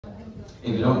If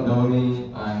you don't know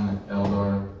me, I'm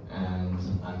Eldor, and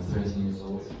I'm 13 years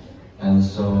old. And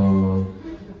so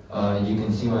you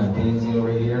can see my painting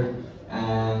over here,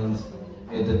 and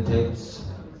it depicts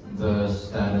the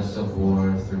status of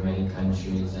war through many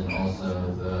countries and also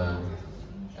the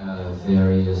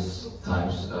various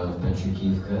types of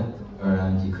Petrikivka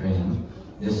around Ukraine.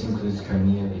 This includes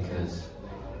Crimea because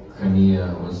Crimea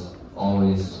was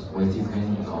always with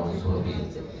Ukraine and always will be.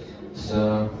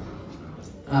 So,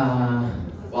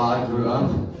 while I grew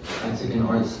up, I took an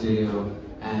art studio,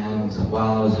 and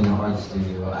while I was in the art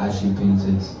studio, I actually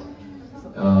painted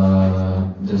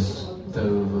this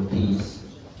Dove piece,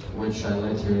 which I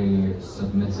literally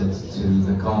submitted to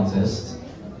the contest,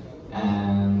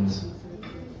 and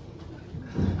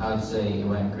I would say it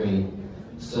went great.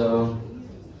 So,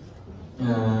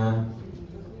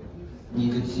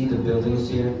 you could see the buildings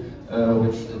here,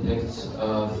 which depicts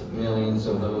of millions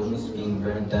of homes being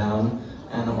burnt down,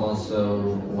 and also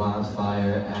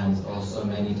wildfire, and also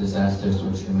many disasters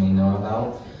which you may know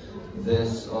about.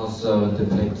 This also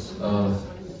depicts of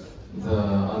the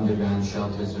underground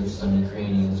shelters which some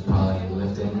Ukrainians probably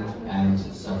lived in and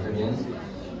suffered in.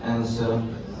 And so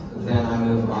then I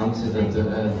move on to the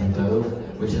dove,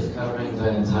 which is covering the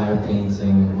entire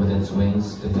painting with its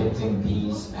wings, depicting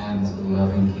peace and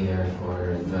loving care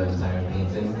for the entire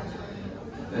painting.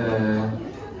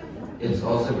 It's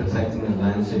also protecting the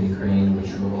lands of Ukraine,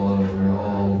 which were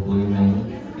all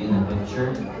blooming in a picture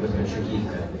with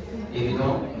Petrikivka. If you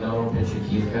don't know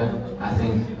Petrikivka, I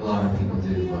think a lot of people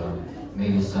do, but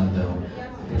maybe some don't.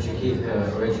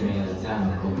 Petrikivka originated in a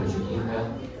town called Petrikivka,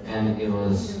 and it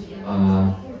was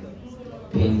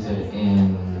painted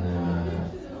in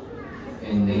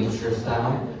nature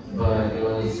style, but it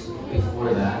was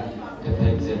before that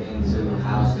depicted into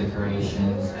house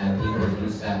decorations, and people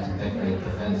used that to decorate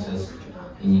the fences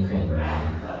in Ukraine.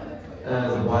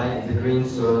 The green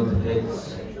soil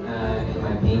depicts in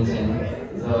my painting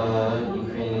the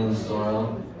Ukrainian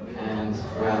soil and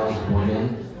where I was born in,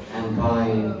 and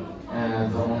probably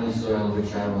the only soil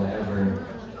which I will ever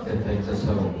depict as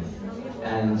home.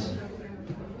 And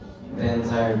the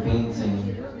entire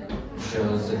painting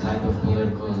shows the type of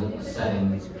political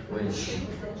setting which,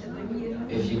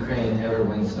 if Ukraine ever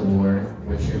wins the war,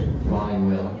 which it probably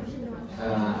will,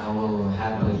 I will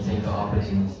happily take the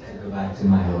opportunity to go back to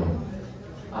my home.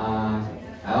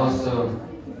 I also,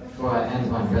 before I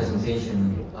end my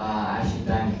presentation, I actually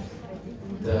thank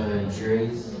the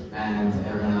juries and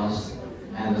everyone else,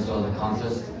 and as well the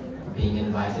contest, being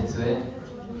invited to it.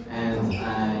 And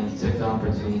I took the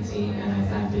opportunity, and I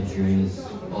thank the juries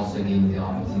also gave me the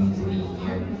opportunity to be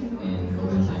here in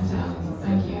Golden Time Town.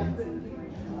 Thank you.